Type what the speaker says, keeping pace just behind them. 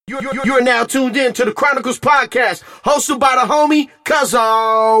You're now tuned in to the Chronicles Podcast, hosted by the homie,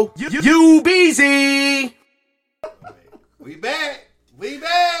 Cuzzo. You Beezy. We back. We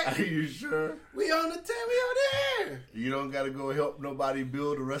back. Are you sure? We on the we on there. You don't got to go help nobody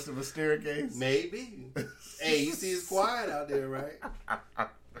build the rest of a staircase? Maybe. Hey, you see it's quiet out there, right?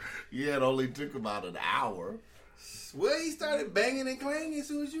 Yeah, it only took about an hour. Well, he started banging and clanging as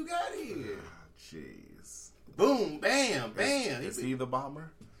soon as you got here. Jeez. Boom, bam, bam. Is he the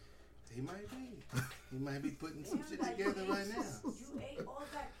bomber? He might be. He might be putting some shit together right now. You ate all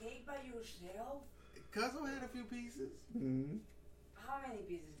that cake by yourself? Cuzzo had a few pieces. Mm-hmm. How many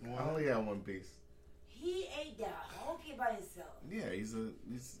pieces? I only had one piece. He ate that whole cake by himself. Yeah, he's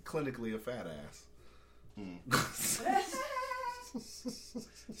clinically a fat ass.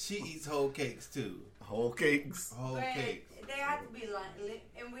 She eats whole cakes too. Whole cakes. Whole But cakes. they have to be like,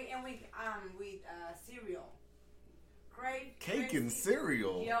 and we cereal. Cake and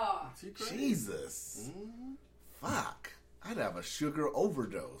cereal. Yeah. Jesus. Mm-hmm. Fuck. I'd have a sugar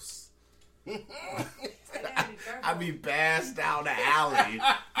overdose. I gotta be careful. I'd be passed down the alley.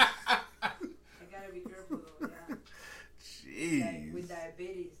 I gotta be careful though, yeah. Jeez. Like with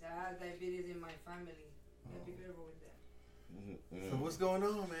diabetes. I have diabetes in my family. You gotta be careful with that. So what's going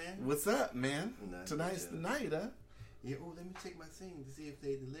on, man? What's up, man? Nothing, Tonight's the night, huh? Yeah. Oh, let me check my thing to see if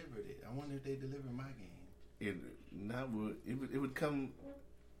they delivered it. I wonder if they delivered my game. It would come.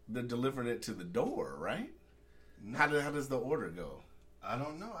 They're delivering it to the door, right? No. How does the order go? I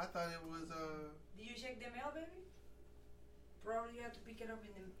don't know. I thought it was Do you check the mail, baby? Probably you have to pick it up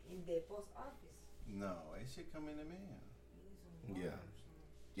in the post office. No, it should come in the mail. Yeah.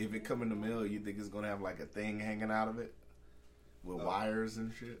 If it come in the mail, you think it's gonna have like a thing hanging out of it with wires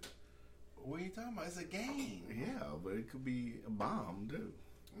and shit? What are you talking about? It's a game. Yeah, but it could be a bomb too.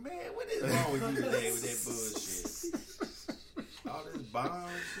 Man, what is wrong with you today with that bullshit? All this bomb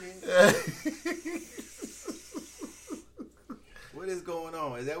shit. What is going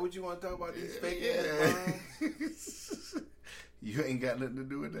on? Is that what you want to talk about? These fake ass bombs? You ain't got nothing to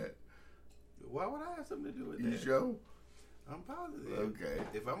do with that. Why would I have something to do with You that? sure? I'm positive. Okay.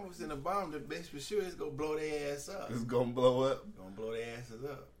 If I'm gonna send a bomb, the best for sure is gonna blow their ass up. It's gonna blow up. Gonna blow their asses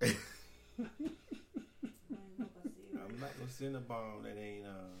up. I'm not gonna send a bomb that ain't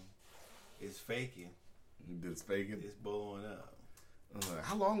it's faking. It's faking. It's blowing up.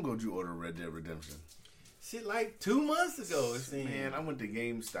 How long ago did you order Red Dead Redemption? Shit, like 2 months ago. It seemed. Man, I went to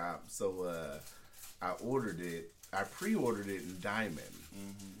GameStop, so I ordered it. I pre-ordered it in Diamond.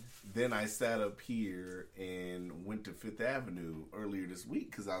 Mm-hmm. Then I sat up here and went to Fifth Avenue earlier this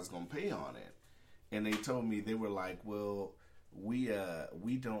week because I was gonna pay on it, and they told me, they were like, "Well, we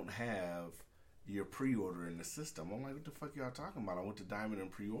don't have your pre-order in the system." I'm like, "What the fuck y'all talking about?" I went to Diamond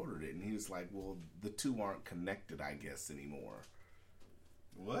and pre-ordered it, and he was like, "Well, the two aren't connected, I guess, anymore."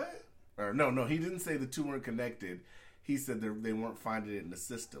 What? Or no, he didn't say the two weren't connected. He said they weren't finding it in the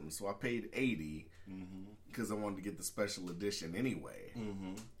system. So I paid $80 because I wanted to get the special edition anyway.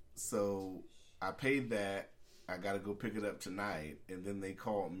 Mm-hmm. So I paid that. I got to go pick it up tonight. And then they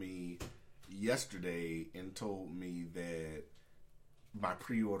called me yesterday and told me that my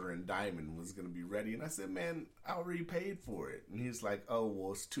pre-order in Diamond was going to be ready. And I said, "Man, I already paid for it." And he's like, "Oh,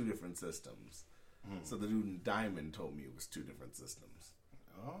 well, it's two different systems." So the dude in Diamond told me it was two different systems.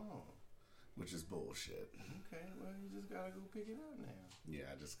 Oh. Which is bullshit. Okay, well, you just gotta go pick it up now. Yeah,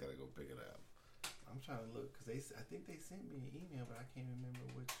 I just gotta go pick it up. I'm trying to look, because I think they sent me an email, but I can't remember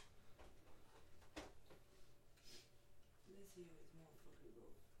which. Let's see how this motherfucker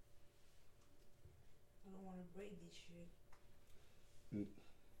goes. I don't want to break this shit.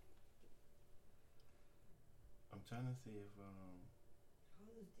 I'm trying to see if, How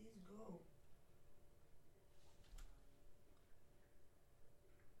does this go?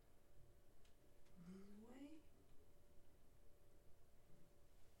 This way?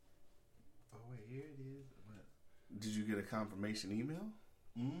 oh wait, here it is. Did you get a confirmation email?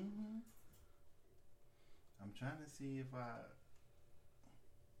 Mm-hmm. I'm trying to see if I...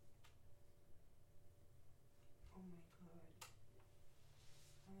 Oh my god.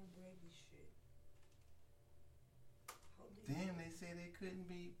 I'm gonna break this shit. How did Damn, they said it couldn't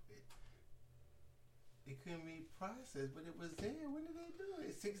be... It couldn't be processed, but it was there. When did they do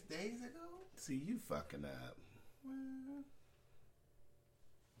it? 6 days ago? See, you fucking up. Well,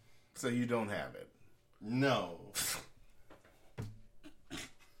 So you don't have it? no.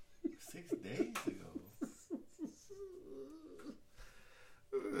 6 days ago.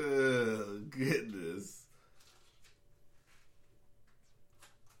 Oh, goodness.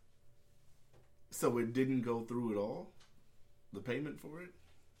 So it didn't go through at all? The payment for it?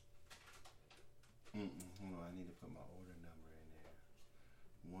 Hold on, I need to put my order number in there.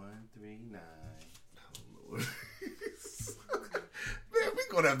 139. Oh, Lord. Man,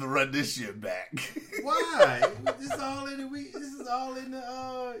 we're gonna have to run this shit back. Why? This is all in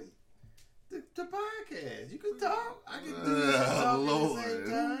the podcast. You can talk. I can do this and talk Lord. at the same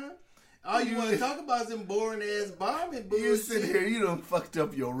time. All you want to talk about is them boring ass bombing bullshit. You sit here, you done fucked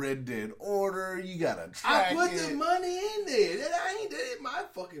up your Red Dead order. You gotta track I put it. the money in there. That ain't my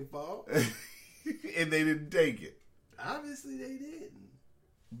fucking fault. And they didn't take it. Obviously, they didn't.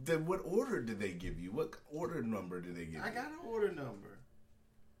 Then what order did they give you? What order number did they give you? I got an order number.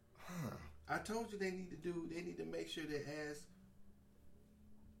 Huh. I told you they need to make sure they ask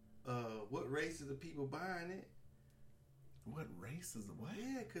what race are the people buying it. What race is what?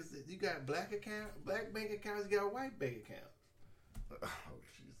 Yeah, because you got black bank accounts, you got white bank accounts. Oh,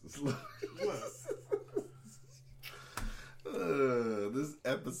 Jesus Lord. What? This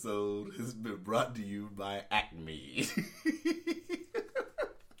episode has been brought to you by ACME.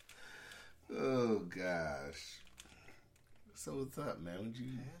 Oh, gosh. So what's up, man?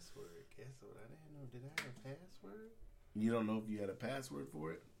 Password. Guess what? I didn't know. Did I have a password? You don't know if you had a password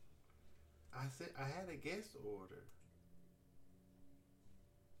for it? I said I had a guest order.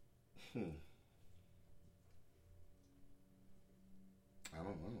 I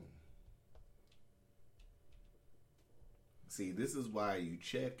don't know. See, this is why you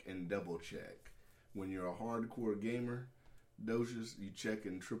check and double check. When you're a hardcore gamer, Docious, you check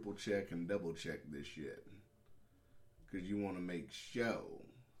and triple check and double check this shit. Because you want to make show.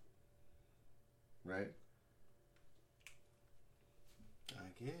 Right? I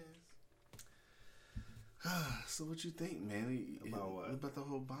guess. So what you think, man? About what? About the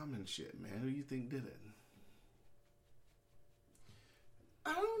whole bombing shit, man? Who you think did it?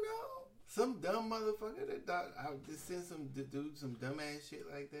 I don't know. Some dumb motherfucker that thought I would just send some dude some dumbass shit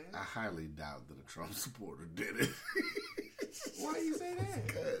like that. I highly doubt that a Trump supporter did it. Why you say that?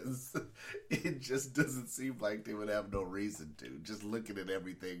 Because it just doesn't seem like they would have no reason to. Just looking at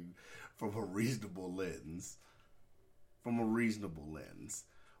everything from a reasonable lens.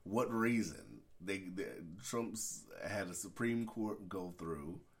 What reason? Trump's had a Supreme Court go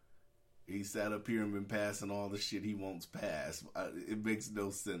through. He sat up here and been passing all the shit he wants passed. It makes no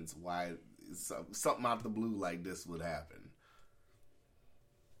sense why something out the blue like this would happen.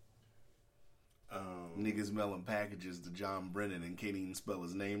 Niggas mailing packages to John Brennan and can't even spell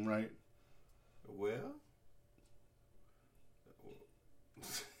his name right. Well,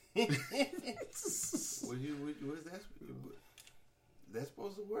 what's that? That's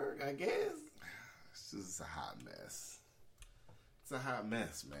supposed to work, I guess. It's just a hot mess. It's a hot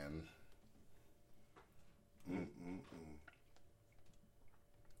mess, man.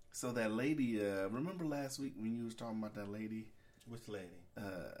 So that lady, remember last week when you was talking about that lady? Which lady?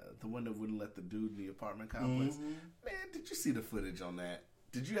 The one that wouldn't let the dude in the apartment complex. Mm-hmm. Man, did you see the footage on that?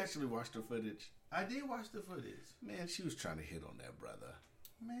 Did you actually watch the footage? I did watch the footage. Man, she was trying to hit on that brother.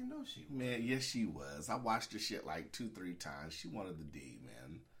 Man, no, she wasn't. Man, yes, she was. I watched the shit like 2-3 times. She wanted the D,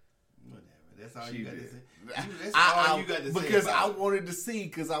 man. Whatever. That's all She you got did. to say. That's all you got to say. Because I about it. wanted to see,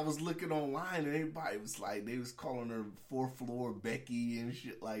 because I was looking online and everybody was like, they was calling her 4th floor Becky and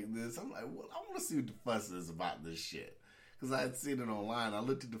shit like this. I'm like, well, I want to see what the fuss is about this shit. Because I had seen it online. I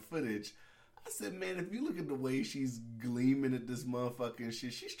looked at the footage. I said, man, if you look at the way she's gleaming at this motherfucking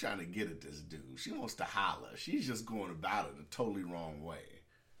shit, she's trying to get at this dude. She wants to holler. She's just going about it a totally wrong way.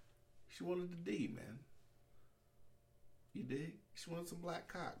 She wanted the D, man. You dig? She wanted some black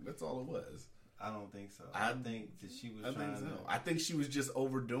cock. That's all it was. I don't think so. I think that she was trying to... I think she was just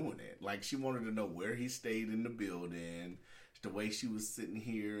overdoing it. Like, she wanted to know where he stayed in the building, the way she was sitting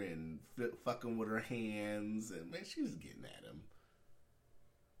here and fucking with her hands. And, man, she was getting at him.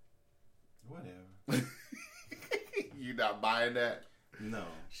 Whatever. You not buying that? No.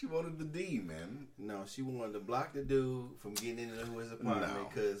 She wanted the D, man. No, she wanted to block the dude from getting into his apartment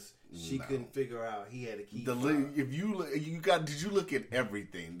because she couldn't figure out he had a key. If you look, did you look at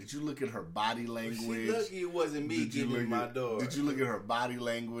everything? Did you look at her body language? She lucky it wasn't me getting in my door. Did you look at her body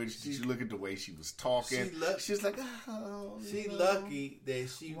language? Did you look at the way she was talking? She's like, oh. She lucky that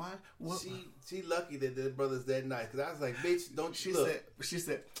she. Why? What? She lucky that the brother's that nice. Because I was like, bitch, don't she you look. She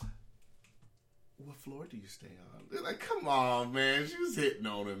said, what floor do you stay on? They're like, come on, man. She was hitting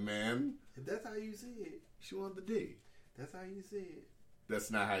on him, man. If that's how you see it. She wanted the D. That's how you see it.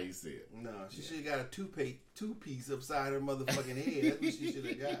 That's not how you see it. No, she should have got a two-piece upside her motherfucking head. That's what she should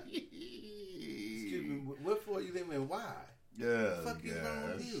have got. Excuse me, what floor you live in? Why? Yeah. What the fuck is wrong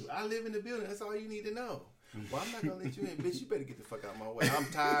with you? I live in the building. That's all you need to know. Well, I'm not going to let you in. Bitch, you better get the fuck out of my way. I'm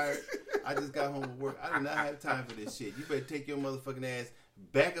tired. I just got home from work. I do not have time for this shit. You better take your motherfucking ass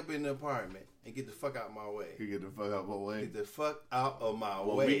back up in the apartment and get the fuck out of my way. You get the fuck out of my way. Get the fuck out of my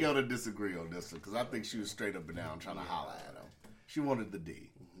Well, way. we gotta disagree on this one because I think she was straight up and down trying to holler at him. She wanted the D.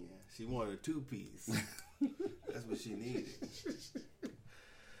 Yeah, she wanted a 2-piece. That's what she needed.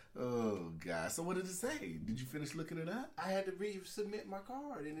 Oh God! So what did it say? Did you finish looking it up? I had to resubmit my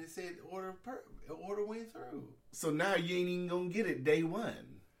card, and it said order went through. So now you ain't even gonna get it day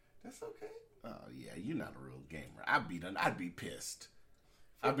one. That's okay. Oh yeah, you're not a real gamer. I'd be pissed.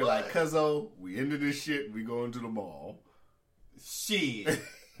 I'd be what? like, Cuzzo, we ended this shit. We going to the mall. Shit.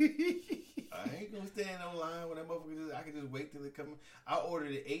 I ain't gonna stand online when that motherfucker. I can just wait till it come. I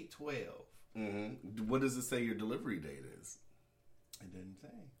ordered it 8/12. Mm-hmm. What does it say your delivery date is? It didn't say.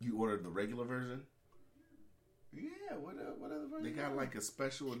 You ordered the regular version? Yeah. What other version? They got like a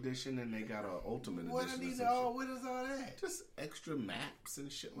special edition and they got a ultimate What edition. I need or some all? shit. What is all that? Just extra maps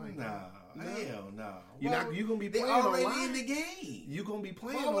and shit like Nah, that. hell no. You gonna be They playing already online. in the game. You gonna be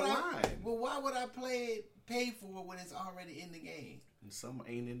playing Why would online. why would I pay for it when it's already in the game? And some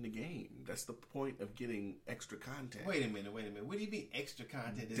ain't in the game. That's the point of getting extra content. Wait a minute. What do you mean extra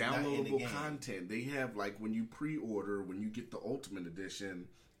content that's not in the Downloadable game? content. They have like when you pre-order, when you get the ultimate edition,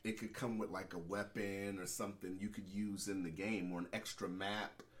 it could come with like a weapon or something you could use in the game or an extra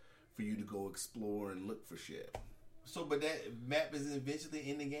map for you to go explore and look for shit. So, but that map is eventually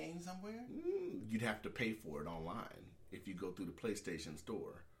in the game somewhere? You'd have to pay for it online if you go through the PlayStation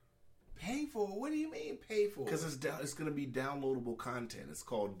Store. Pay for it? What do you mean pay for it? Because it's going to be downloadable content. It's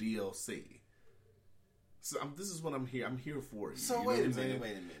called DLC. So this is what I'm here. I'm here for you. So You know wait what a I'm saying?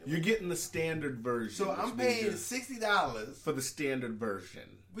 minute. You're getting the standard version. So which I'm means paying $60 for the standard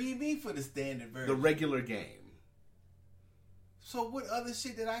version, What do you mean for the standard version? the regular game. So what other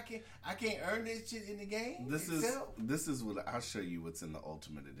shit that I can't earn this shit in the game? This itself? is what I'll show you. What's in the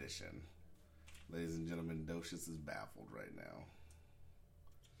Ultimate Edition, ladies and gentlemen. Docious is baffled right now.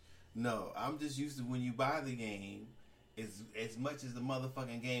 No, I'm just used to when you buy the game, as much as the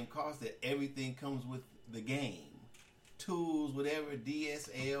motherfucking game costs, that everything comes with the game. Tools, whatever,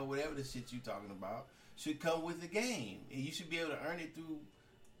 DSL, whatever the shit you talking about, should come with the game. And you should be able to earn it through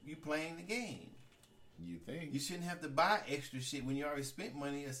you playing the game. You think? You shouldn't have to buy extra shit when you already spent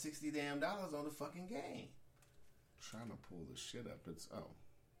money of $60 damn on the fucking game. Trying to pull the shit up. It's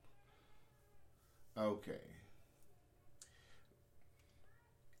okay.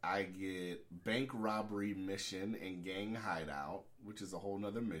 I get bank robbery mission and gang hideout, which is a whole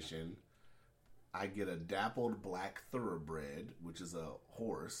nother mission. I get a dappled black thoroughbred, which is a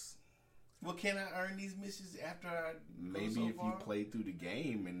horse. Well, can I earn these missions after I Maybe go so if far? you play through the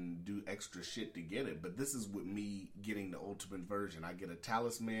game and do extra shit to get it. But this is with me getting the ultimate version. I get a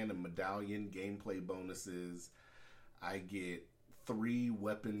talisman, a medallion, gameplay bonuses. I get 3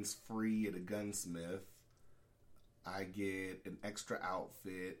 weapons free at a gunsmith. I get an extra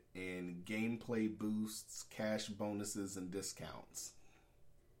outfit and gameplay boosts, cash bonuses, and discounts.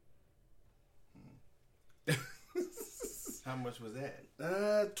 How much was that?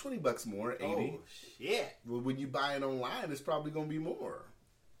 $20 more, 80. Oh, shit. Well, when you buy it online, it's probably gonna be more.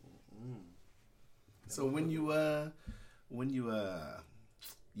 So when you gonna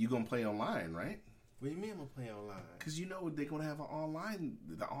play online, right? What do you mean I'm gonna play online? Because you know they're gonna have an online.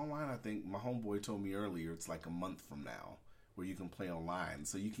 The online, I think my homeboy told me earlier, it's like a month from now where you can play online.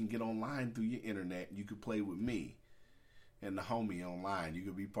 So you can get online through your internet. You could play with me and the homie online. You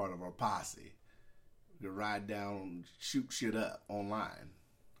could be part of our posse. You could ride down, shoot shit up online.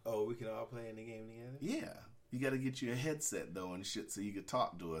 Oh, we can all play in the game together? Yeah. You got to get you a headset though and shit so you can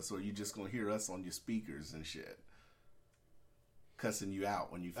talk to us, or you just gonna hear us on your speakers and shit, cussing you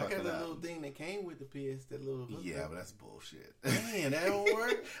out when you fuck I got it that up. little thing that came with the PS, that little hookup. Yeah, but that's bullshit. Man, that don't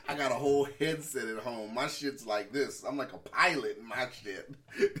work. I got a whole headset at home. My shit's like this. I'm like a pilot in my shit.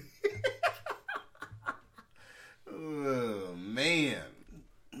 Oh, man.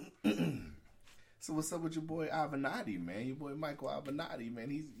 So what's up with your boy Avenatti, man? Your boy Michael Avenatti, man.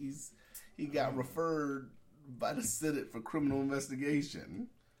 He got referred by the Senate for criminal investigation.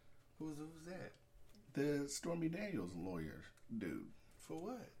 Who's that? The Stormy Daniels lawyer dude. For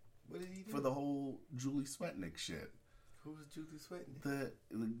what? What did he do? For the whole Julie Swetnick shit. Who was Julie Swetnick? The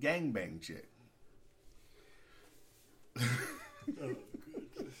gangbang chick.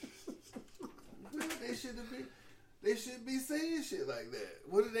 They should be saying shit like that.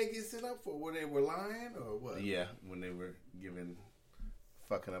 What did they get set up for? Were they lying or what? Yeah, when they were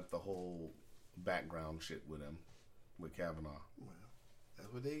fucking up the whole background shit with him, with Kavanaugh. Well,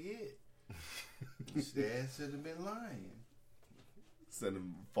 that's what they get. Their ass should have been lying.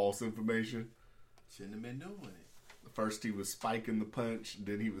 Sending false information. Shouldn't have been doing it. First he was spiking the punch,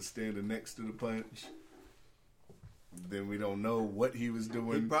 then he was standing next to the punch. Then we don't know what he was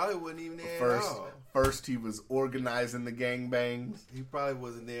doing. He probably wasn't even there at all. First, he was organizing the gangbangs. He probably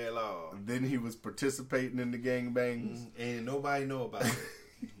wasn't there at all. Then he was participating in the gangbangs. And nobody know about it.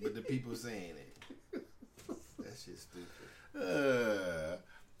 But the people saying it. That shit's stupid.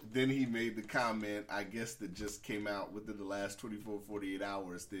 Then he made the comment, I guess, that just came out within the last 24, 48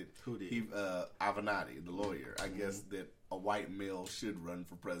 hours that Who did? Avenatti, the lawyer, I guess that a white male should run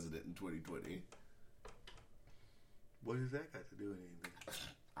for president in 2020. What does that got to do with anything?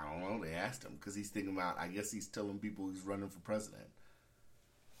 I don't know. They asked him because he's thinking about, I guess he's telling people he's running for president.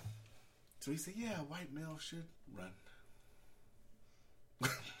 So he said, yeah, a white male should run.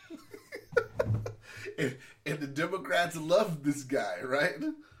 and the Democrats loved this guy, right?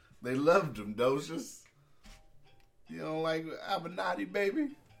 They loved him, Docious. You don't like Avenatti, baby?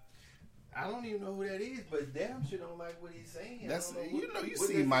 I don't even know who that is, but damn sure don't like what he's saying. That's you've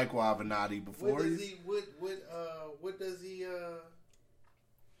seen Michael Avenatti before. What does he?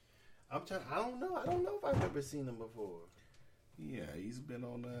 I'm trying. I don't know. I don't know if I've ever seen him before. Yeah, he's been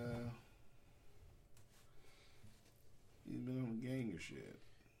on gang or shit.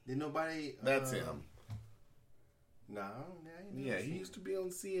 Did nobody? That's him. No, Yeah, he used to be on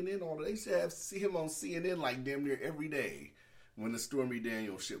CNN all day. They used to see him on CNN like damn near every day when the Stormy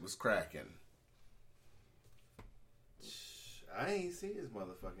Daniels shit was cracking. I ain't seen his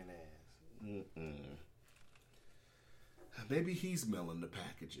motherfucking ass. Maybe he's mailing the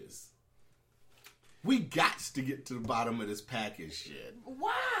packages. We got to get to the bottom of this package shit.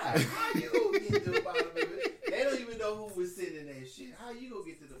 Why? How you gonna get to the bottom of it? They don't even know who was sending that shit. How you gonna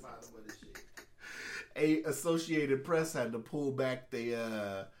get to the bottom of this shit? Associated Press had to pull back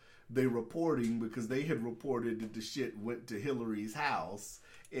their reporting because they had reported that the shit went to Hillary's house,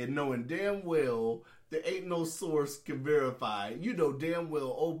 and knowing damn well there ain't no source can verify. You know damn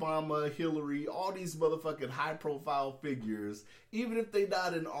well Obama, Hillary, all these motherfucking high profile figures, even if they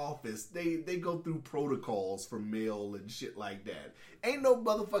not in office, they go through protocols for mail and shit like that. Ain't no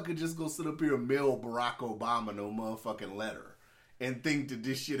motherfucker just go sit up here and mail Barack Obama no motherfucking letter and think that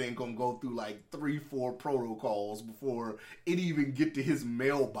this shit ain't gonna go through like 3-4 protocols before it even get to his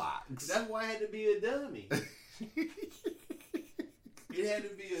mailbox. That's why it had to be a dummy. It had to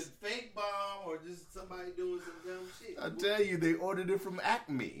be a fake bomb or just somebody doing some dumb shit. I tell you, they ordered it from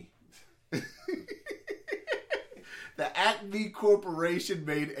ACME. The ACME Corporation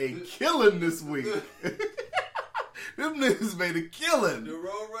made a killing this week. Them niggas made a killing. The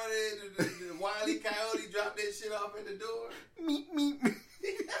road runner, the Wile E. Coyote dropped that shit off at the door. Meep, meep.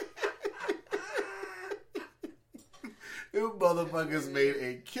 Them motherfuckers made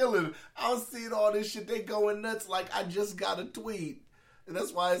a killing. I was seeing all this shit. They going nuts like I just got a tweet. And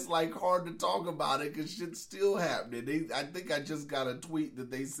that's why it's like hard to talk about it because shit's still happening. I think I just got a tweet that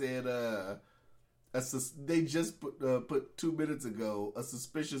they said they just put 2 minutes ago, a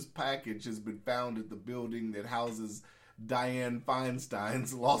suspicious package has been found at the building that houses Dianne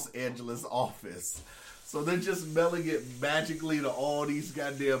Feinstein's Los Angeles office. So they're just mailing it magically to all these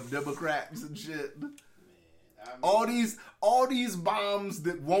goddamn Democrats and shit. Man, I mean, all these bombs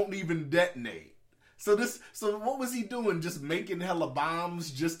that won't even detonate. So what was he doing? Just making hella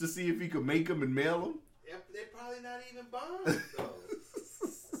bombs just to see if he could make them and mail them? They're probably not even bombs, though. Who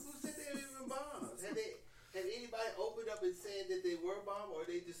said they were even bombs? Had anybody opened up and said that they were bombs, or are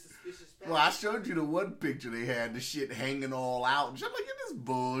they just suspicious packages? Well, I showed you the one picture they had, the shit hanging all out. I'm like, get this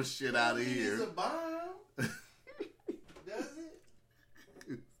bullshit out of here. It's a bomb. Does it?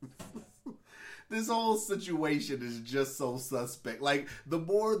 This whole situation is just so suspect. Like the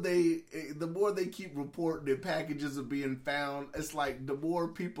more they keep reporting that packages are being found, it's like the more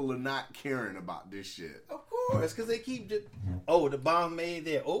people are not caring about this shit. Of course, because they keep the bomb made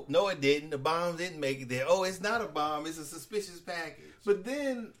there. Oh no, it didn't. The bomb didn't make it there. Oh, it's not a bomb. It's a suspicious package. But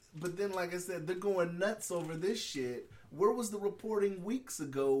then, like I said, they're going nuts over this shit. Where was the reporting weeks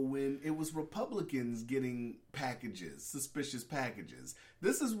ago when it was Republicans getting packages, suspicious packages?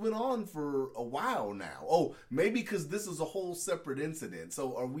 This has went on for a while now. Oh, maybe because this is a whole separate incident.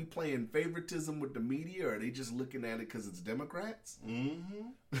 So are we playing favoritism with the media, or are they just looking at it because it's Democrats?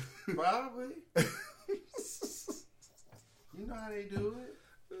 Mm-hmm. Probably. You know how they do it.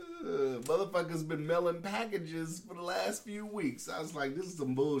 Motherfuckers been mailing packages for the last few weeks. I was like, this is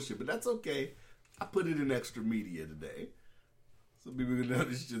some bullshit, but that's okay. I put it in extra media today, so people can know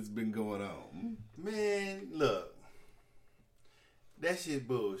this shit's been going on. Man, look, that shit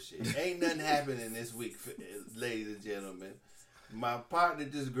bullshit. Ain't nothing happening this week, ladies and gentlemen. My partner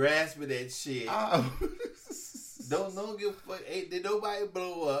just grasped that shit. Don't give a fuck. Did nobody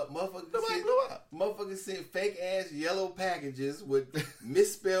blow up? Motherfuckers sent fake ass yellow packages with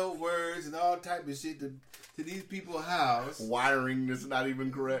misspelled words and all type of shit to these people's house. Wiring is not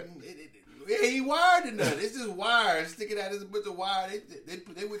even correct. It ain't wired to nothing. It's just wires sticking out. There's a bunch of wires.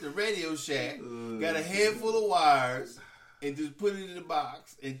 They went to Radio Shack, got a head full of wires, and just put it in the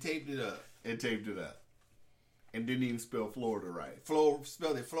box and taped it up. And didn't even spell Florida right.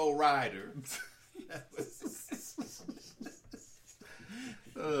 Spelled it Flo Rider.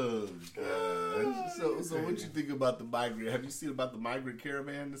 Oh God! So what you think about the migrant? Have you seen about the migrant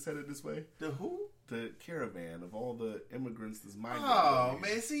caravan that's headed this way? The who? The caravan of all the immigrants that's migrating. Oh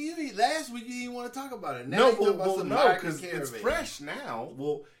man, see, last week you didn't want to talk about it. Now No, you talk about some because it's fresh now.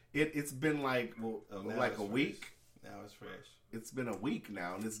 Well, it's been like a week. Now it's fresh. It's been a week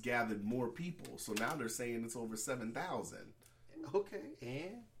now, and it's gathered more people. So now they're saying it's over 7,000. Okay,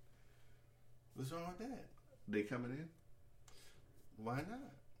 and what's wrong with that? They coming in? Why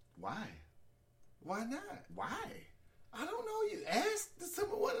not? Why? Why not? Why? I don't know. You ask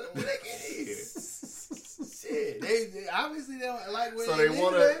someone when they get here. Shit, they obviously don't like where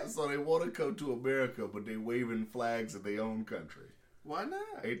So they want to come to America, but they waving flags of their own country. Why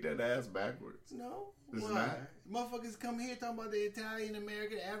not? Ain't that ass backwards? No. It's Why? not. Motherfuckers come here talking about the Italian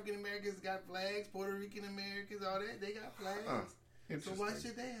American, African Americans got flags, Puerto Rican Americans, all that. They got flags. So why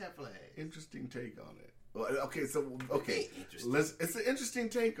should they have flags? Interesting take on it. Well, okay. Interesting. It's an interesting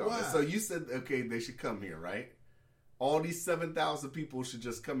take on it. So you said they should come here, right? All these 7,000 people should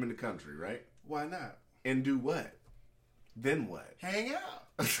just come in the country, right? Why not? And do what? Then what? Hang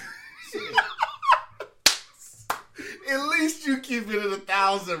out. Shit. At least you keep it at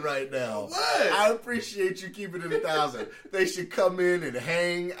 1,000 right now. What? I appreciate you keeping it at 1,000. They should come in and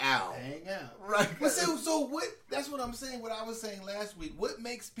hang out. Hang out. Right. But so what? That's what I'm saying. What I was saying last week. What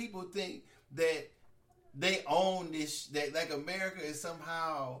makes people think that they own this? That like America is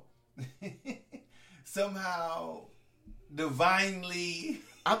somehow divinely.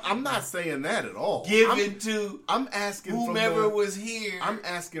 I'm not saying that at all. I'm asking whomever was here. I'm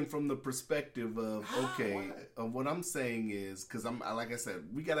asking from the perspective of what I'm saying is because like I said,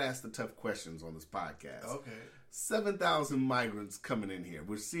 we got to ask the tough questions on this podcast. Okay, 7,000 migrants coming in here.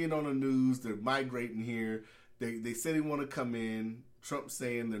 We're seeing on the news they're migrating here. They say they want to come in. Trump's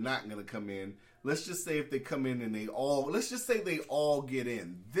saying they're not going to come in. Let's just say if they come in and let's just say they all get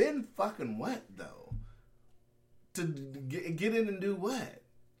in. Then fucking what though? To get in and do what?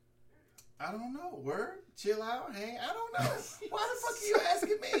 I don't know. Word? Chill out? Hang? I don't know. Why the fuck are you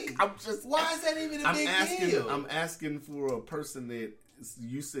asking me? Why is that even a big deal? I'm asking for a person that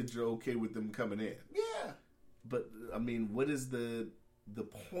you said you're okay with them coming in. Yeah. But, I mean, what is the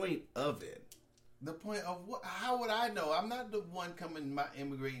point of it? The point of what? How would I know? I'm not the one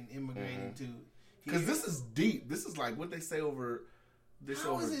immigrating to. Because this is deep. This is like what they say over.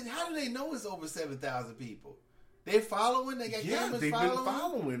 How do they know it's over 7,000 people? They're following? They got cameras they've following? been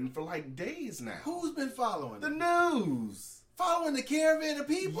following for like days now. Who's been following? The news. Following the caravan of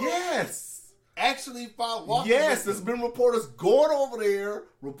people? Yes. Actually walking. Yes, there's been reporters going over there,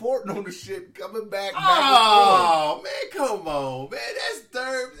 reporting on the shit, coming back. Oh, man, come on, man. That's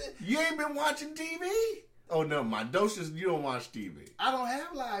dirt. You ain't been watching TV? Oh, no, my doses, you don't watch TV. I don't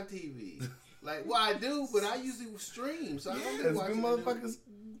have live TV. I do, but I usually stream, so I don't be watching motherfuckers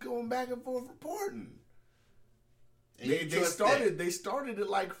going back and forth reporting. They started at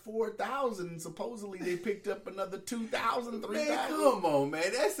like 4,000. Supposedly they picked up another 2,000, 3,000. Man, come on,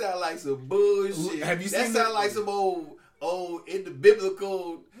 man. That sound like some bullshit. Have you seen that? Sound like some old in the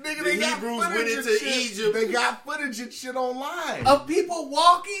biblical. Nigga, the Hebrews went into Egypt. They got footage and shit online of people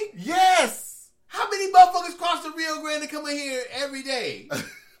walking. Yes. How many motherfuckers cross the Rio Grande to come in here every day?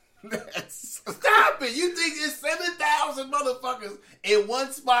 Stop it! You think it's 7,000 motherfuckers in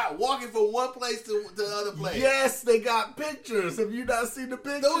one spot walking from one place to the other place? Yes, they got pictures. Have you not seen the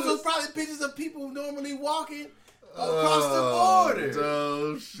pictures? Those are probably pictures of people normally walking across the border.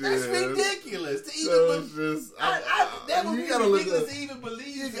 Oh shit! That's ridiculous. To even that would be ridiculous to even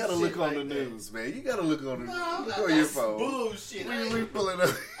believe. You gotta look on the news, man. You gotta look on the look on your phone. Bullshit. We pulling up.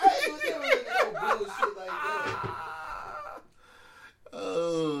 I ain't gonna no bullshit like that.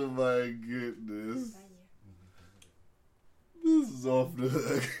 Oh my goodness. This is off the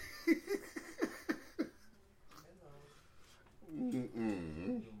hook.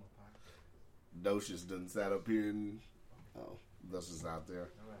 Docious done sat up here and Docious out there.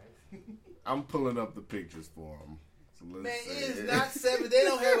 I'm pulling up the pictures for him. So man, it's not 7. They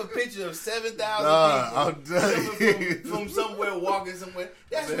don't have a picture of 7,000 people from somewhere walking somewhere.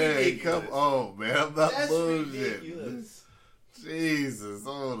 That's ridiculous. Come on, man. I'm not That's bullshit. Ridiculous. Jesus,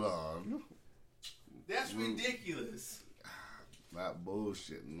 hold on. That's ridiculous. Not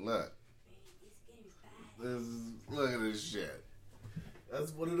bullshitting. Look. Look at this shit.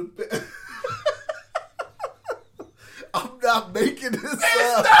 That's one of the best. I'm not making this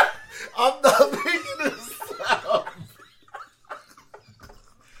up. I'm not making this up.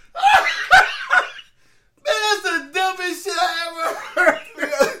 Man, that's the dumbest shit I ever heard.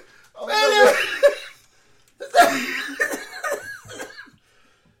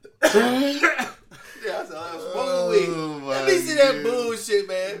 Yeah, that's all I was supposed to be. Let me see that bullshit,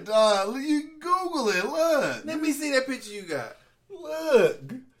 man. Dog, you Google it. Look. Let me see that picture you got.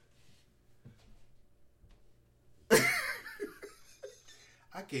 Look.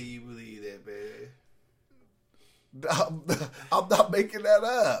 I can't even believe that, man. I'm not making that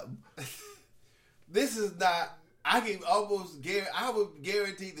up. This is not. I can almost guarantee. I would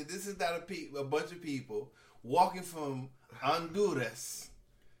guarantee that this is not a bunch of people walking from Honduras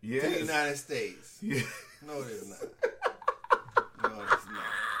to the United States. Yeah. No, it is not. No, it's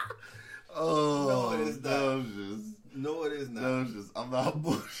not. Oh, no, it is not. No, it is not. I'm not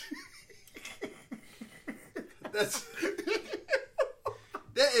bullshit.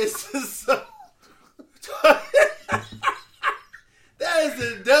 That is just so. That is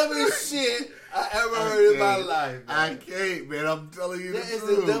the dumbest shit I ever heard in my life, man. I can't, man. I'm telling you That the is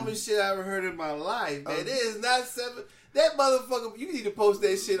truth. the dumbest shit I ever heard in my life, man. It is not seven. That motherfucker, you need to post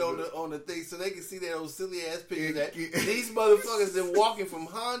that shit on the thing so they can see that old silly ass picture that these motherfuckers are walking from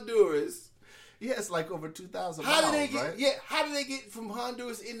Honduras. Yeah, it's like over 2,000 How miles, did they get? right? Yeah, how did they get from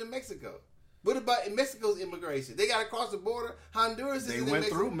Honduras into Mexico? What about in Mexico's immigration? They got to cross the border. Honduras. They went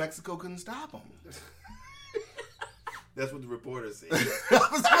through. Mexico couldn't stop them. That's what the reporter said.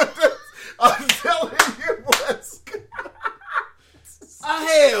 I'm telling you what's.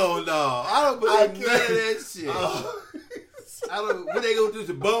 Hell no! I don't believe none of that shit. I don't. What they gonna do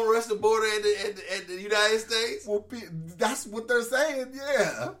to bum rush the border at the United States? Well, that's what they're saying.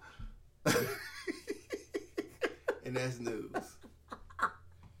 Yeah. And that's news.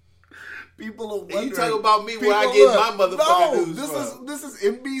 People are wondering. And you talk about me where I get my motherfucking news from. This is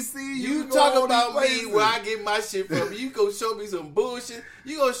NBC. You talk about me where I get my shit from. You gonna show me some bullshit.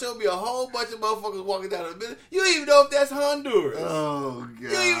 You gonna show me a whole bunch of motherfuckers walking down the middle. You don't even know if that's Honduras. Oh god. You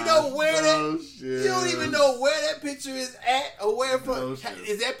don't even know where shit. You don't even know where that picture is at or where from.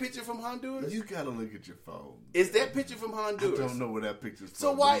 Is that picture from Honduras? You gotta look at your phone. Is that picture from Honduras? I don't know where that picture's from.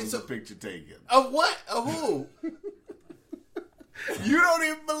 So why? Is a picture taken of what? Of who? You don't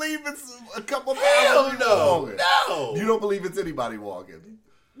even believe it's a couple Hell thousand people walking. No. You don't believe it's anybody walking.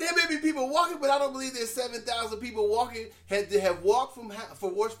 There may be people walking, but I don't believe there's 7,000 people walking had to have walked from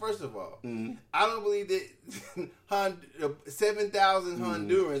first of all. Mm-hmm. I don't believe that 7,000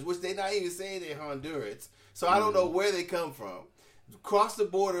 Hondurans, which they're not even saying they're Hondurans. So I don't know where they come from. Cross the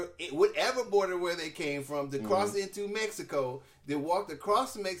border, whatever border where they came from, to cross into Mexico. They walked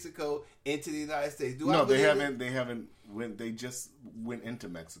across Mexico into the United States. They haven't. They just went into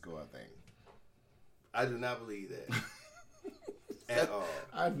Mexico, I think. I do not believe that. At all.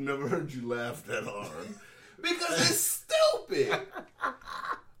 I've never heard you laugh that hard. Because it's stupid.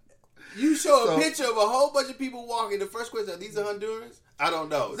 You show a picture of a whole bunch of people walking. The first question: are these the Hondurans? I don't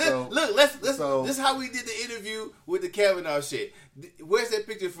know. Let's. This is how we did the interview with the Kavanaugh shit. Where's that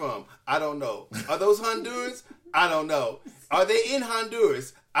picture from? I don't know. Are those Hondurans? I don't know. Are they in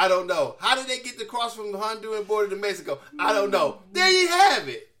Honduras? I don't know. How did they get to cross from the Honduran border to Mexico? I don't know. There you have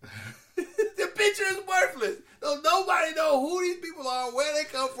it. The picture is worthless. So nobody know who these people are, where they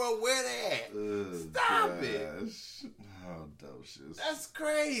come from, where they at. Stop it. Oh, docious. That's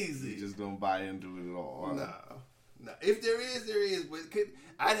crazy. You just don't buy into it at all. Huh? No. If there is. But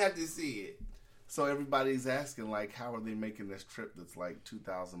I'd have to see it. So everybody's asking, like, how are they making this trip that's like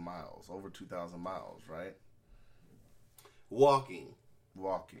 2,000 miles, over 2,000 miles, right? Walking.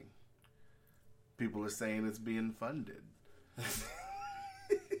 People are saying it's being funded.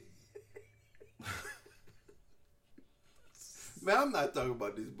 Man, I'm not talking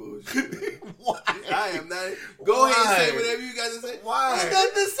about this bullshit, man. Why? I am not. Go ahead and say whatever you got to say. Why? There's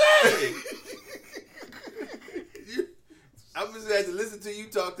nothing to say. I'm just going to have to listen to you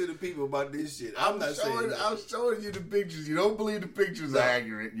talk to the people about this shit. I'm not saying that. I'm showing you the pictures. You don't believe the pictures are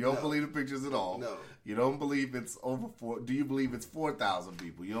accurate. You don't believe the pictures at all. No. You don't believe it's over 4. Do you believe it's 4,000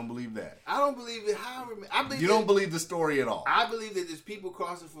 people? You don't believe that. I don't believe it. You don't believe the story at all. I believe that there's people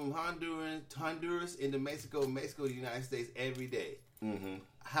crossing from Honduras into Mexico to the United States every day. Mm-hmm.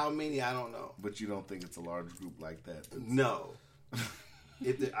 How many? I don't know. But you don't think it's a large group like that? No.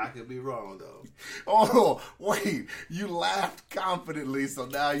 I could be wrong though. Oh wait! You laughed confidently, so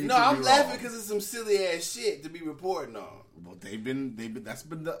now you. No, I'm laughing because it's some silly ass shit to be reporting on. Well, they've been. That's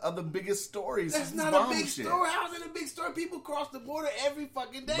been the other biggest story. That's not a big story. How's it a big story? People cross the border every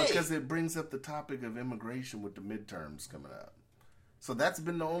fucking day. Because it brings up the topic of immigration with the midterms coming up. So that's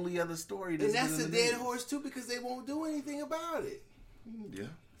been the only other story. And that's a dead horse too, because they won't do anything about it. Yeah.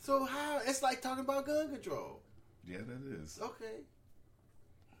 So how? It's like talking about gun control. Yeah, that is. Okay.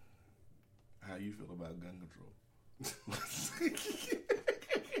 How you feel about gun control?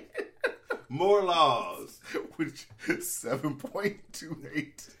 More laws. Which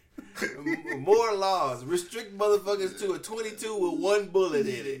 7.28. More laws. Restrict motherfuckers to a 22 with one bullet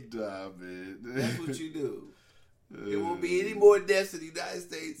in it. Stop it. That's what you do. There won't be any more deaths in the United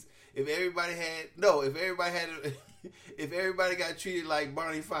States if everybody got treated like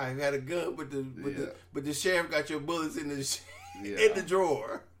Barney Fife, had a gun, but the sheriff got your bullets in the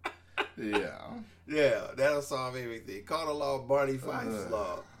drawer. Yeah, that'll solve everything. Call the law Barney Fife's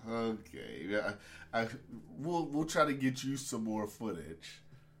law. Okay, yeah, we'll try to get you some more footage,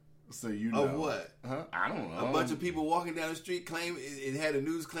 so you know. Of what? Huh? I don't know. A bunch of people walking down the street claim it had the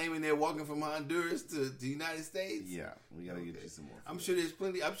news claiming they're walking from Honduras to the United States. Yeah, we gotta get you some more footage. I'm sure there's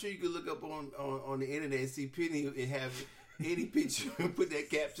plenty. I'm sure you could look up on the internet and see plenty and have any picture and put that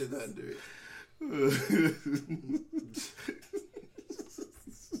caption under it.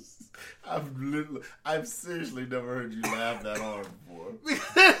 I've seriously never heard you laugh that hard before.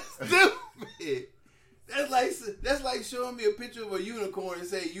 Stupid. That's like showing me a picture of a unicorn and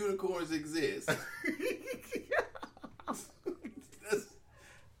saying unicorns exist.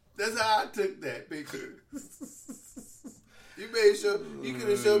 That's how I took that picture. You could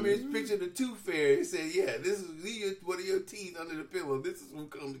have showed me a picture of the Tooth Fairy and said, "Yeah, this is one of your teeth under the pillow. This is who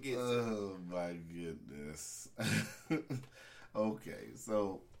comes against you." Oh my goodness. Okay,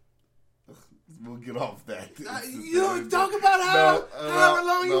 so we'll get off that. You don't talk about however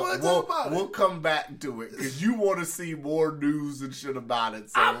long you want to talk about it. We'll come back to it because you want to see more news and shit about it.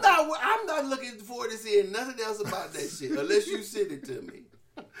 So. I'm not looking forward to seeing nothing else about that shit unless you send it to me.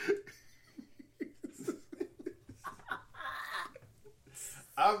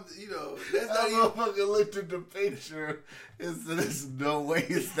 That's not even. Motherfucker looked at the picture and said, "There's no way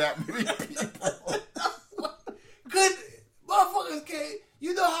it's that many people." Good motherfuckers can't.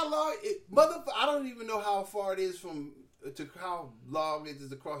 You know how long I don't even know how far it is to how long it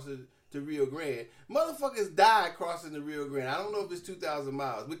is across to Rio Grande. Motherfuckers die crossing the Rio Grande. I don't know if it's 2,000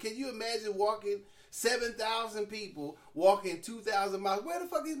 miles, but can you imagine walking 7,000 people walking 2,000 miles? Where the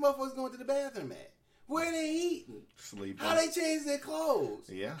fuck these motherfuckers going to the bathroom at? Where they eating? Sleeping. How they change their clothes?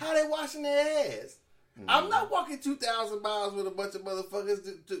 Yeah. How they washing their ass? Mm-hmm. I'm not walking 2,000 miles with a bunch of motherfuckers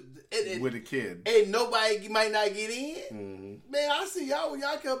with a kid. And nobody might not get in. Mm-hmm. Man, I'll see y'all when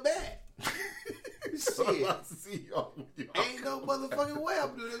y'all come back. Shit. I'll see y'all when y'all Ain't no motherfucking way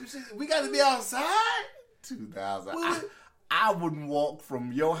I'm doing that shit. We got to be outside. 2,000. I wouldn't walk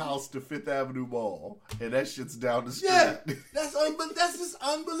from your house to Fifth Avenue Mall, and that shit's down the street. Yeah, that's just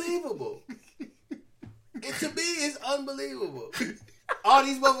unbelievable. To me, it's unbelievable. All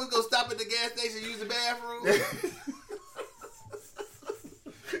these motherfuckers gonna stop at the gas station and use the bathroom.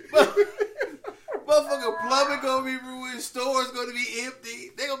 Motherfucking plumbing gonna be ruined. Stores gonna be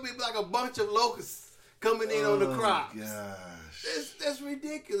empty. They gonna be like a bunch of locusts coming in on the crops. Gosh, that's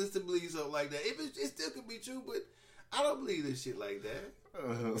ridiculous to believe something like that. It still could be true, but I don't believe this shit like that.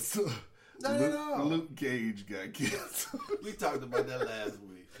 Not at all. Luke Cage got canceled. We talked about that last week.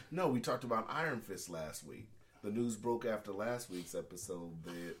 No, we talked about Iron Fist last week. The news broke after last week's episode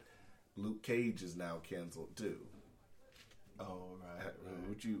that Luke Cage is now canceled too. Oh right.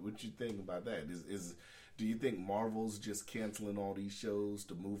 What you think about that? Do you think Marvel's just canceling all these shows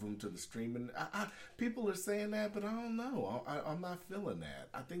to move them to the streaming? People are saying that, but I don't know. I'm not feeling that.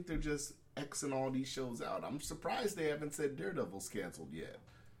 I think they're just Xing all these shows out. I'm surprised they haven't said Daredevil's canceled yet.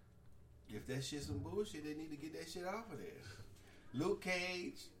 If that shit's some bullshit, they need to get that shit off of there. Luke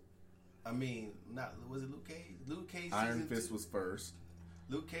Cage. Was it Luke Cage? Luke Cage. Iron Fist was first.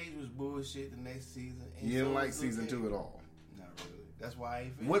 Luke Cage was bullshit the next season. You didn't like season 2 at all? Not really. That's why I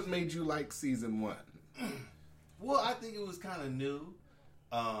ain't finished. What made you like season 1? Well, I think it was kind of new.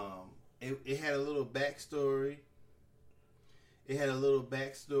 It had a little backstory.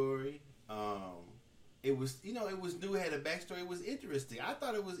 It was it was new. It had a backstory. It was interesting. I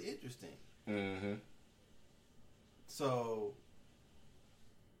thought it was interesting. Mm-hmm. So,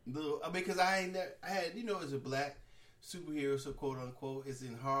 because I had as a black superhero, so quote unquote, it's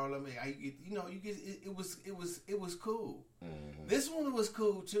in Harlem. It was cool. Mm-hmm. This one was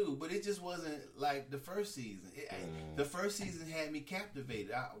cool too, but it just wasn't like the first season. The first season had me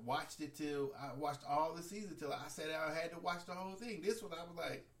captivated. I watched all the season till I sat down and had to watch the whole thing. This one I was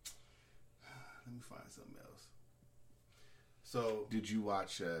like, let me find something else. So did you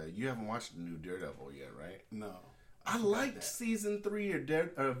watch? You haven't watched the new Daredevil yet, right? no, I liked season 3 of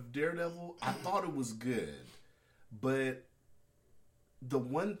Daredevil. I thought it was good, but the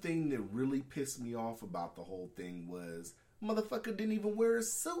one thing that really pissed me off about the whole thing was motherfucker didn't even wear a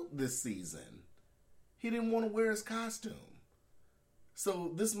suit this season. He didn't want to wear his costume.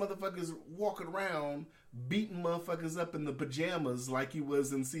 So this motherfucker's walking around beating motherfuckers up in the pajamas like he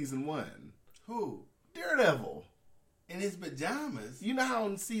was in season 1. Who? Daredevil. In his pajamas? You know how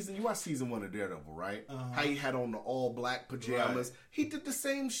in you watched season 1 of Daredevil, right? Uh-huh. How he had on the all black pajamas. Right. He did the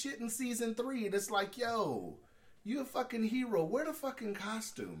same shit in season 3. And it's like, yo, you a fucking hero. Wear the fucking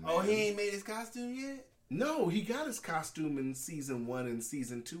costume, man. Oh, he ain't made his costume yet? No, he got his costume in season 1 and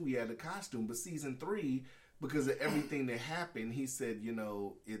season 2. He had the costume, but season 3, because of everything that happened, he said, you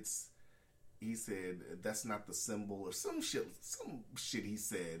know, he said that's not the symbol or some shit he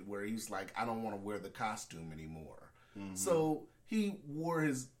said where he's like, I don't want to wear the costume anymore. Mm-hmm. So he wore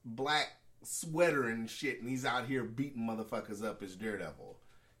his black sweater and shit, and he's out here beating motherfuckers up as Daredevil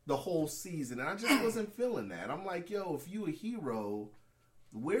the whole season, and I just wasn't feeling that. I'm like, yo, if you a hero,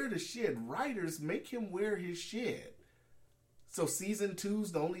 wear the shit. Writers, make him wear his shit. So season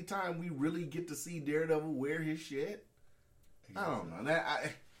 2's the only time we really get to see Daredevil wear his shit. I don't know.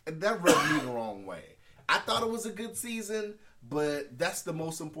 That rubbed me the wrong way. I thought it was a good season, but that's the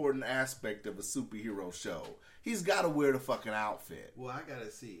most important aspect of a superhero show. He's got to wear the fucking outfit. Well, I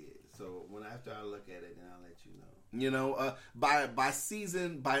gotta see it. So after I look at it, then I'll let you know. You know, by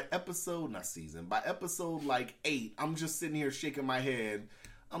episode like 8, I'm just sitting here shaking my head.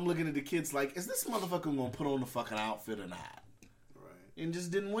 I'm looking at the kids like, is this motherfucker gonna put on the fucking outfit or not? Right. And just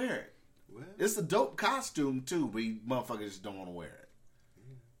didn't wear it. Well, it's a dope costume too, but motherfuckers just don't want to wear it.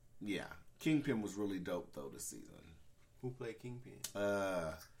 Yeah. Kingpin was really dope though this season. Who played Kingpin?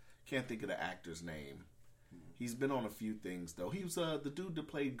 Can't think of the actor's name. He's been on a few things though. He was the dude that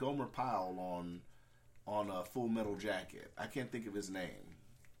played Gomer Pyle on Full Metal Jacket. I can't think of his name,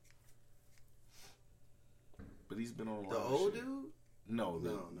 but he's been on a lot of old shit. Dude? No.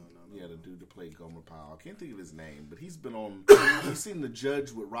 Yeah, the dude that played Gomer Pyle. I can't think of his name, but he's been on. You seen The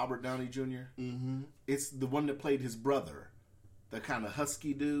Judge with Robert Downey Jr.? Mm-hmm. It's the one that played his brother, the kind of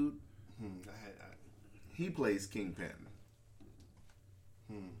husky dude. He plays Kingpin.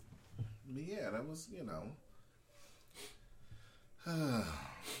 But yeah, that was, you know.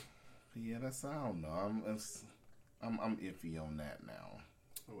 Yeah, that's, I don't know. I'm iffy on that now.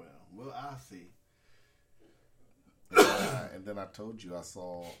 Well, I'll see. And then I told you I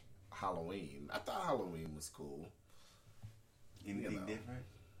saw Halloween. I thought Halloween was cool. Anything different?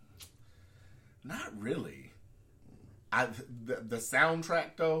 Not really. The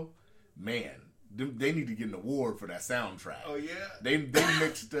soundtrack though, man, they need to get an award for that soundtrack. Oh yeah, they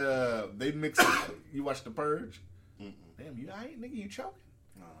mixed. You watched The Purge? Mm-mm. Damn, you alright, nigga? You choking?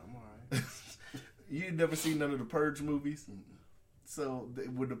 No, I'm alright. You never seen none of the Purge movies? Mm-mm. So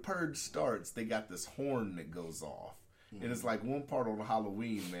when The Purge starts, they got this horn that goes off. And it's like one part on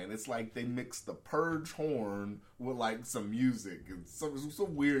Halloween, man. It's like they mixed the Purge horn with like some music and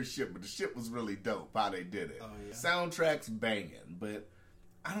some weird shit, but the shit was really dope how they did it. Oh, yeah. Soundtrack's banging, but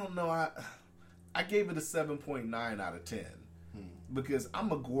I don't know. I gave it a 7.9 out of 10 because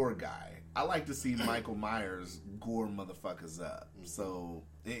I'm a gore guy. I like to see Michael Myers gore motherfuckers up. So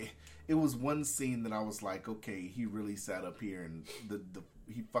it was one scene that I was like, okay, he really sat up here and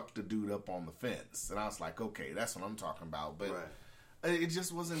he fucked the dude up on the fence. And I was like, okay, that's what I'm talking about. But it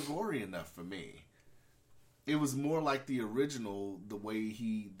just wasn't gory enough for me. It was more like the original, the way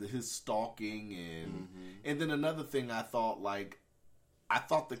his stalking and then another thing I thought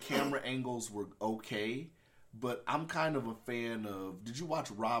the camera angles were okay, but I'm kind of a fan of, did you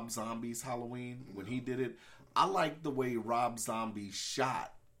watch Rob Zombie's Halloween when he did it? I like the way Rob Zombie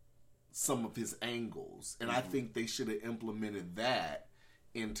shot some of his angles, and I think they should have implemented that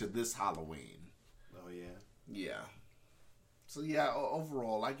into this Halloween. Oh yeah. Yeah. So yeah,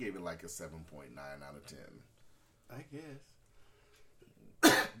 overall I gave it like a 7.9 out of 10. I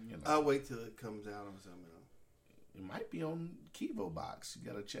guess. You know. I'll wait till it comes out on something else. It might be on Kivo Box. You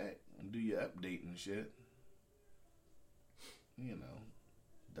gotta check and do your update and shit. You know,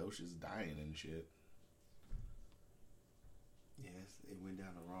 Dosh is dying and shit. Yes, it went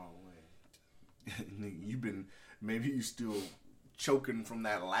down the wrong way. Maybe you still choking from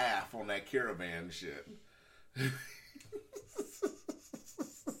that laugh on that caravan shit.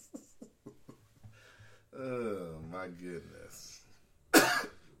 Oh my goodness.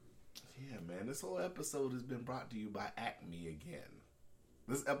 Yeah, man, this whole episode has been brought to you by ACME again.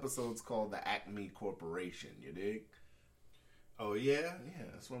 This episode's called the ACME Corporation, you dig? Oh, yeah? Yeah,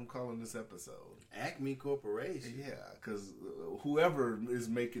 that's what I'm calling this episode. ACME Corporation. Yeah, because whoever is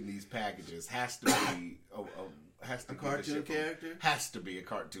making these packages has to be A cartoon character? Has to be a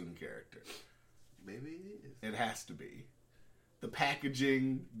cartoon character. Maybe it is. It has to be. The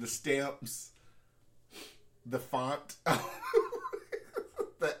packaging, the stamps, the font,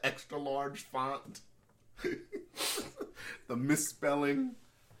 the extra large font, the misspelling.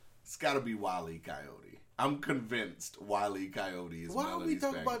 It's got to be Wile E. Coyote. I'm convinced Wile E. Coyote is. Why are we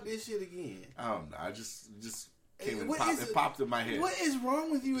talking packages. about this shit again? I don't know. I just came and What popped, is it it- popped in my head. What is wrong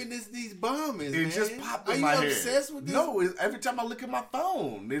with you in these bombings, It man? just popped Are in you my head. obsessed with this? No, every time I look at my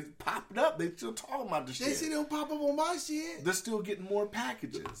phone, it popped up. They still talking about the That shit. shit don't pop up on my shit. They're still getting more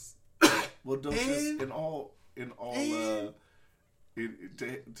packages. Well, don't And-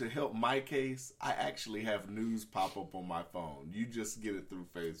 to help my case, I actually have news pop up on my phone. You just get it through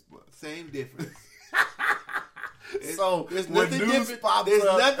Facebook. Same difference. So There's when nothing news different. pops There's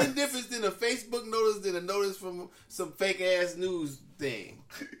up, nothing different than a Facebook notice than a notice from some fake ass news thing.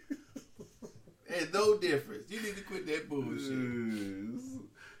 There's no difference. You need to quit that bullshit.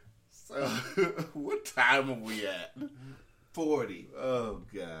 So what time are we at? 40. Oh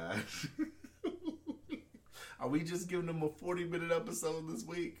gosh. Are we just giving them a 40-minute episode this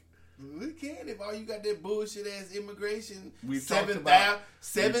week? We can if all you got that bullshit ass immigration. We've talked about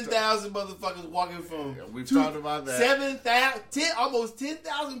 7,000 motherfuckers walking from. Yeah, we've talked about that. 7,000, almost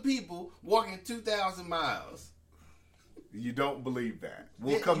 10,000 people walking 2,000 miles. You don't believe that.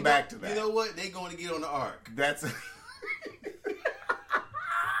 We'll Yeah, come you back know- to that. You know what? They going to get on the ark. That's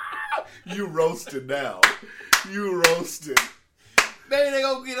you roasted now. You roasted. Maybe they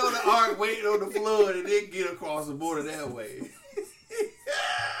gonna get on the ark, waiting on the flood, and then get across the border that way.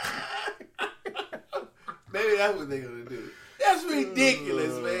 Maybe that's what they gonna do. That's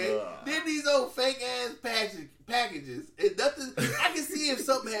ridiculous, man. Then these old fake ass packages. It's nothing. I can see if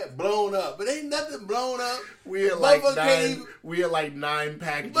something had blown up, but ain't nothing blown up. We had like Motherfucker can't nine. even- We had like 9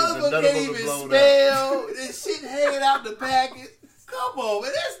 packages, and Motherfucker none of can't them were even blown up. spell. This shit hanging out the package. Come on,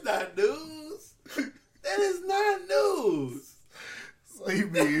 man. That's not news. That is not news. So you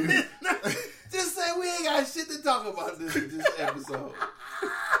mean Just say we ain't got shit to talk about this episode.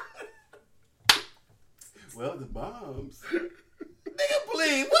 Well, the bombs. Nigga,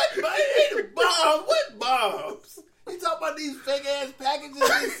 please. What? Ain't the bombs? What bombs? You talking about these fake ass packages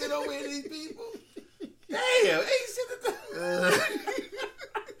they sit over here to these people? Damn, ain't shit to talk.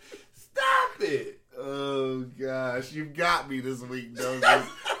 Stop it. Oh gosh, you've got me this week, Douglas.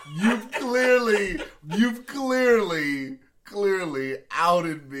 You've clearly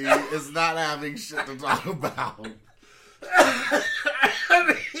outed me as not having shit to talk about.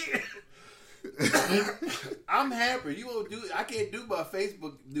 I'm happy. You won't do. I can't do my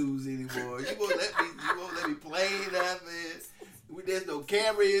Facebook news anymore. You won't let me play nothing. There's no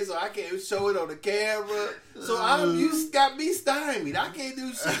camera here, so I can't show it on the camera. So you got me stymied. I can't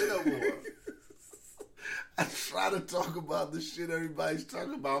do shit no more. I try to talk about the shit everybody's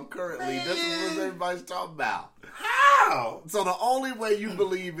talking about currently. Man. This is what everybody's talking about. How? So the only way you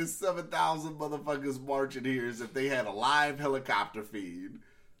believe is 7,000 motherfuckers marching here is if they had a live helicopter feed.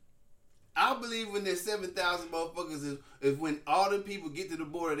 I believe when there's 7,000 motherfuckers is when all the people get to the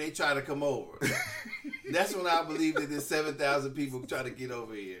border, they try to come over. That's when I believe that there's 7,000 people try to get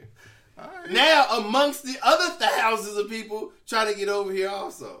over here. Right. Now, amongst the other thousands of people try to get over here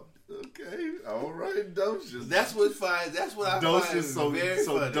also. Okay, all right, Docious. That's what I find Docious, very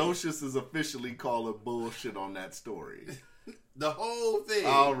so funny. Docious is officially calling bullshit on that story. The whole thing.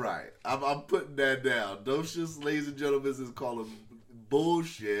 All right, I'm putting that down. Docious, ladies and gentlemen, is calling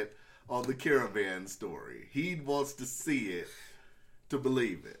bullshit on the caravan story. He wants to see it to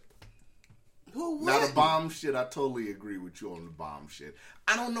believe it. Who Now the wouldn't? bomb shit, I totally agree with you on the bomb shit.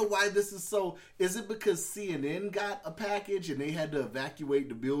 I don't know why this is so. Is it because CNN got a package and they had to evacuate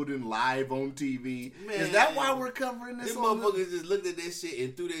the building live on TV? Man, is that why we're covering this? Them on the- motherfuckers just looked at that shit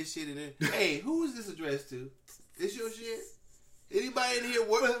and threw that shit in there. Hey, who is this addressed to? This your shit? Anybody in here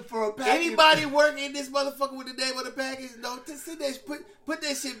work for a package? Anybody work in this motherfucker with the name of the package? No, just sit there, put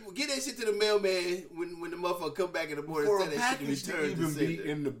that shit, get that shit to the mailman when the motherfucker come back in the morning. For and a say that shit package to returned even be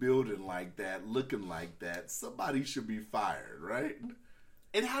sender. in the building like that, looking like that, somebody should be fired, right?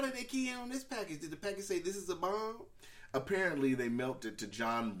 And how did they key in on this package? Did the package say this is a bomb? Apparently, they mailed it to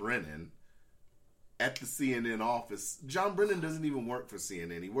John Brennan at the CNN office. John Brennan doesn't even work for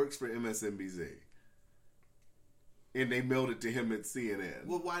CNN. He works for MSNBC. And they mailed it to him at CNN.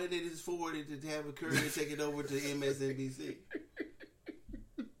 Well, why did they just forward it to have a courier take it over to MSNBC?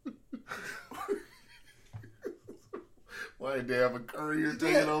 Why did they have a courier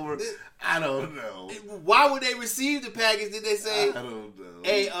take it over? I don't know. Why would they receive the package? Did they say, I don't know.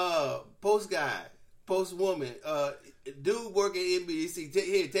 hey, post guy, post woman, dude work at NBC,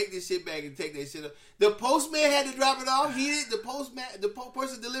 take this shit back and take that shit up. The postman had to drop it off. He did. The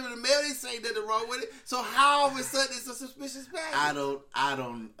person delivering the mail, they say nothing wrong with it. So how all of a sudden it's a suspicious package? I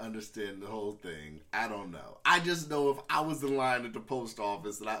don't understand the whole thing. I don't know. I just know if I was in line at the post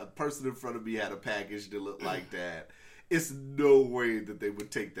office and a person in front of me had a package that looked like that, it's no way that they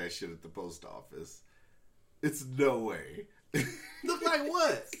would take that shit at the post office. It's no way. Look like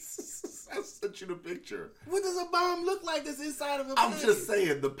what? I sent you the picture. What does a bomb look like that's inside of a I'm bag? just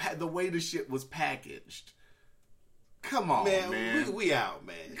saying the way the shit was packaged. Come on, man. We out,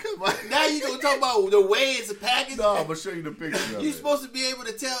 man. Come on. Now you gonna talk about the way it's packaged? No, I'm gonna show you the picture of You're it. supposed to be able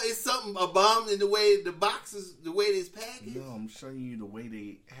to tell it's something, a bomb, in the way the box is, the way it's packaged. No, I'm showing you the way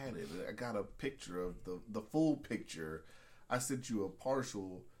they had it. I got a picture of the full picture. I sent you a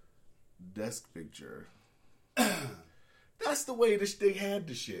partial desk picture. That's the way they had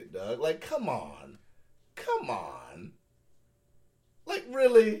the shit, Doug. Like, come on. Like,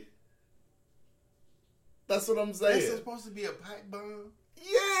 really? That's what I'm saying. That's supposed to be a pipe bomb?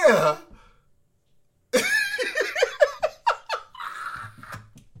 Yeah.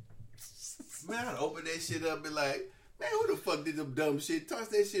 Man, I'd open that shit up and be like, man, who the fuck did them dumb shit? Toss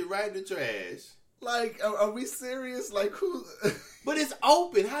that shit right in the trash. Like, are we serious? Like, who? But it's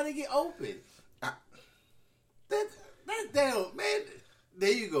open. How'd it get open? That damn, man.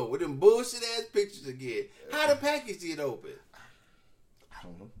 There you go, with them bullshit ass pictures again. How the package get open? I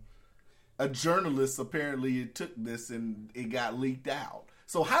don't know. A journalist apparently took this and it got leaked out.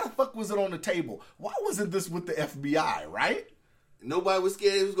 So how the fuck was it on the table? Why wasn't this with the FBI, right? Nobody was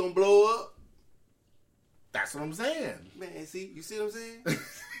scared it was gonna blow up. That's what I'm saying. Man, see, you see what I'm saying?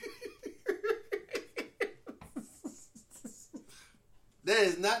 That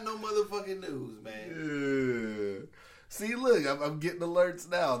is not no motherfucking news, man. Yeah. See, look, I'm getting alerts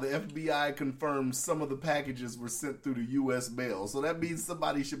now. The FBI confirms some of the packages were sent through the U.S. mail. So that means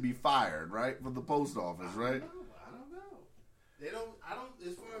somebody should be fired, right? From the post office, right? I don't know. They don't,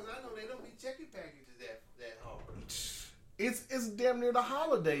 as far as I know, they don't be checking packages that hard. It's damn near the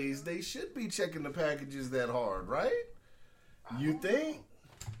holidays. They should be checking the packages that hard, right? You think?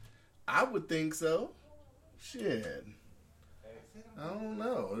 I would think so. Shit. I don't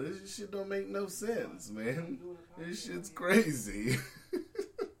know. This shit don't make no sense, man. This shit's crazy.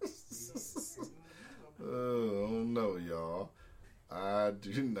 Oh, I don't know, y'all. I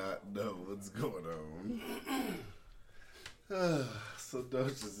do not know what's going on. So,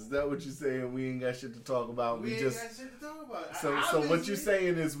 Duchess, is that what you're saying? We ain't got shit to talk about. We ain't got shit to talk about. So what you're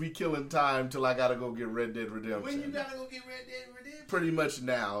saying is we killing time till I gotta go get Red Dead Redemption. When you gotta go get Red Dead Redemption? Pretty much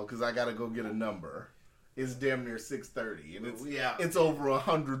now, because I gotta go get a number. It's damn near 6:30, and it's over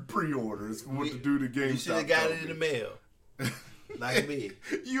 100 pre-orders for what to do to GameStop. You should have got it in the mail, like me.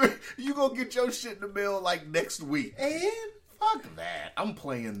 You gonna get your shit in the mail like next week? And fuck that. I'm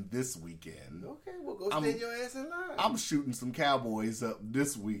playing this weekend. Okay, well go stand your ass in line. I'm shooting some Cowboys up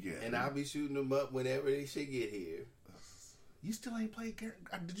this weekend, and I'll be shooting them up whenever they should get here. You still ain't played?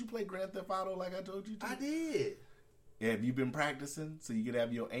 Did you play Grand Theft Auto like I told you to? I did. Yeah, have you been practicing so you could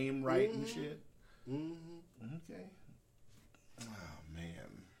have your aim right and shit? Mm-hmm. Okay. Oh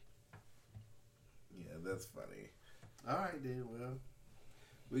man. Yeah, that's funny. All right then. Well,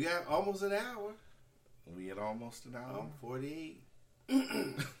 we got almost an hour. We had almost an hour. 48.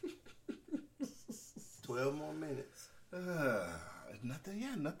 12 more minutes.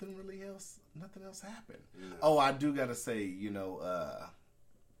 Nothing really else. Nothing else happened. No. Oh, I do gotta say,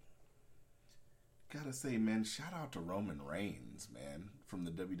 man, shout out to Roman Reigns, man, from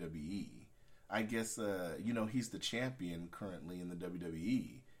the WWE. I guess, he's the champion currently in the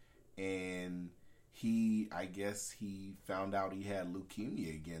WWE. And I guess he found out he had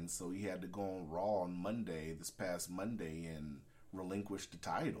leukemia again, so he had to go on Raw on this past Monday, and relinquish the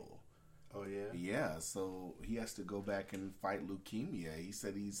title. Oh, yeah? Yeah, so he has to go back and fight leukemia. He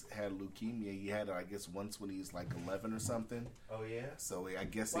said he's had leukemia. He had it, I guess, once when he was like 11 or something. Oh, yeah? So I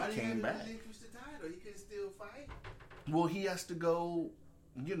guess Why it came back. Why did he relinquish the title? He could still fight? Well, he has to go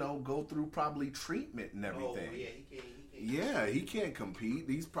through probably treatment and everything. Oh, yeah, he can't. Yeah, he can't compete.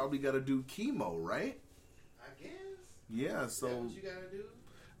 He's probably got to do chemo, right? I guess. Yeah, so. Is that what you got to do?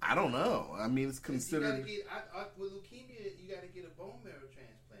 I don't know. I mean, it's considered. With leukemia, you got to get a bone marrow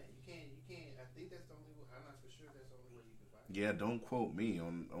transplant. You can't. I think that's the only way. I'm not for sure that's the only way you can fight. Yeah, don't quote me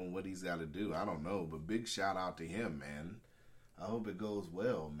on what he's got to do. I don't know, but big shout out to him, man. I hope it goes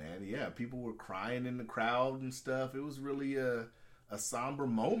well, man. Yeah, people were crying in the crowd and stuff. It was really a a somber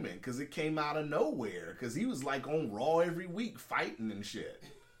moment because it came out of nowhere. Because he was like on Raw every week fighting and shit.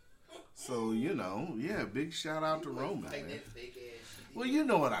 So, you know, yeah, big shout out to Roman, man. Well, you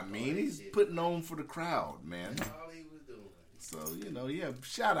know what I mean. He's putting on for the crowd, man. That's all he was doing. So, you know, yeah,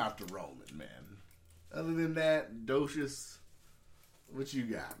 shout out to Roman, man. Other than that, Docious, what you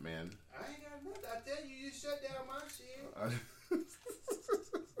got, man? I ain't got nothing. I tell you, you shut down my shit.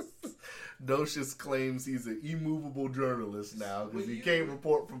 Docious claims he's an immovable journalist now because he can't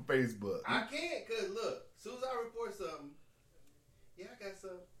report from Facebook. I can't, because look, as soon as I report something, yeah, I got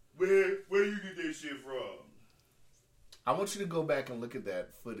something. Where you get that shit from? I want you to go back and look at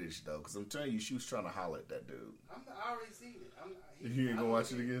that footage, though, because I'm telling you, she was trying to holler at that dude. I already seen it. You ain't gonna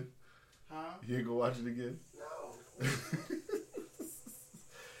watch it again? Huh? You ain't gonna watch it again? No.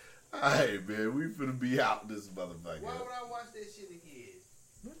 Alright, man, we finna be out this motherfucker. Why would I watch that shit again?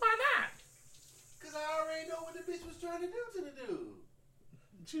 Why not? Because I already know what the bitch was trying to do to the dude.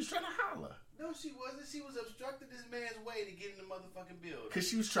 She was trying to holler. No, she wasn't. She was obstructing this man's way to get in the motherfucking building. Because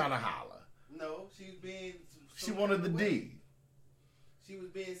she was trying to holler. No, she was being... She wanted the D. She was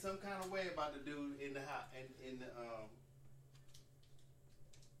being some kind of way about the dude in the house.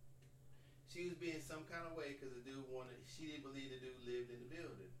 She was being some kind of way because the dude wanted... She didn't believe the dude lived in the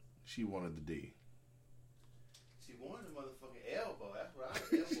building. She wanted the D. She wanted the motherfucking elbow. That's what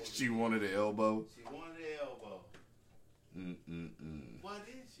I elbowed. She wanted the elbow? She wanted the elbow. Mm-mm-mm. Why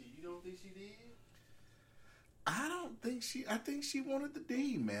didn't she? You don't think she did? I think she wanted the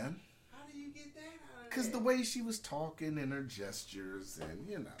D, man. How do you get that out of Because that? the way she was talking and her gestures and,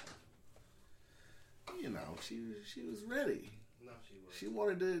 you know, she was ready. No, she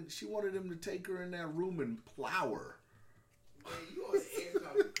wasn't. She wanted him to take her in that room and plow her. Man, you on the air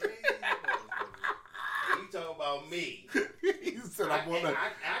talking crazy. And you talking about me. He said, I want to... I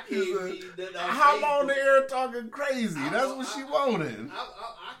can't even... How on the air talking crazy? That's what she wanted.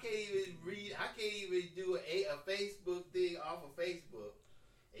 I can't even read... I can't even do a Facebook thing off of Facebook.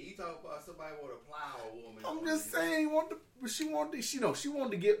 And you talk about somebody want to plow a woman. I'm just saying, she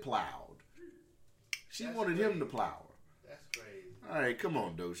wanted to get plowed. She wanted him to plow her. That's crazy. All right, come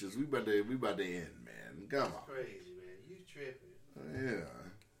on, Docious. We about to end, man. Come on. That's crazy, man. You tripping. Yeah.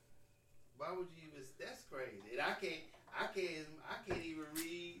 Why would you even... That's crazy. And I can't even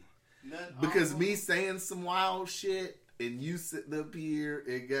read nothing. Because me saying some wild shit and you sitting up here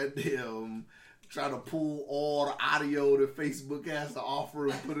and goddamn trying to pull all the audio that Facebook has to offer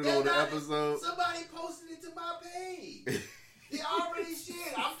and put it on the episode. Somebody posted it to my page. They already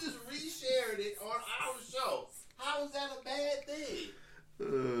shared. I'm just resharing it on our show. How is that a bad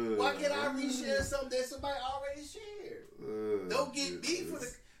thing? Why can't I reshare something that somebody already shared? Don't get me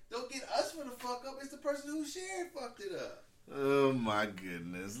don't get us for the fuck up. It's the person who shared fucked it up. Oh my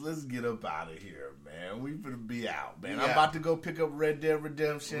goodness. Let's get up out of here, man. We finna be out, man. We I'm out. about to go pick up Red Dead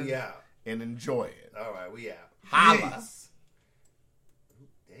Redemption We out. and enjoy it. All right, we out. Holla. Peace.